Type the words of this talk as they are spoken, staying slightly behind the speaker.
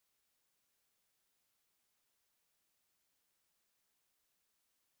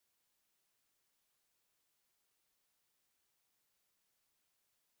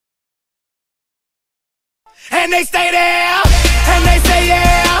And they stay there, and they say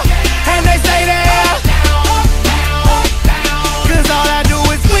yeah, and they stay there. Cause all I do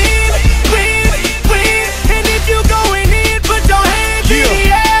is win, win, win. And if you going in, put your hands in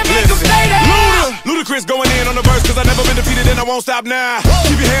the air, make them stay there. Ludacris going in on the verse, cause I never been defeated and I won't stop now.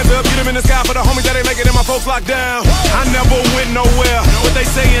 Keep your hands up, get them in the sky for the homies that ain't making it, my folks locked down. I never went nowhere, but they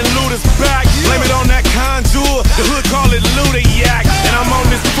saying Luda's back. Blame it on that contour, the hood call it Luda-yak. And I'm on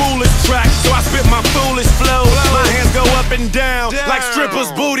this foolish track, so I spit my foolish flow. My hands go up and down, like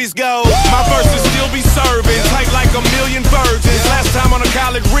strippers' booties go. My verses still be serving, tight like a million virgins. Last time on a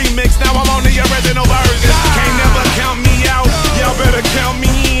college remix, now I'm on the original version. Can't never count me out, y'all better count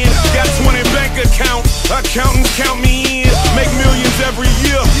me in. Got 20 bank accounts, accountants count me in. Make millions every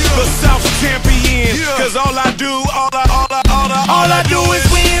year, the South's champion. Cause all I do is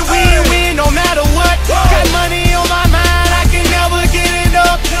win, win, win, no matter what. Got money on my mind, I can never get it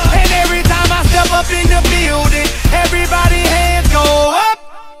up. And every time I step up in the building, everybody hands go up.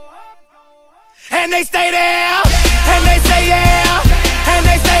 And they stay there, and they say yeah, and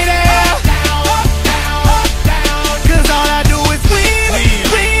they stay there. Cause all I do is win,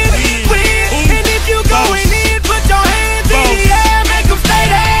 win, win. And if you going in, put your hands in the air, make them stay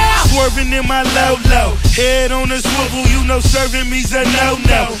there. Swerving in my low-low, head on a swivel, you know serving me's a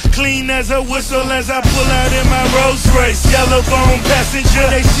no-no. Clean as a whistle as I pull out in my Rolls Royce. Yellow bone passenger,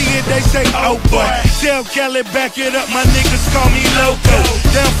 they see it, they say, oh boy. Tell Kelly back it up, my niggas call me loco.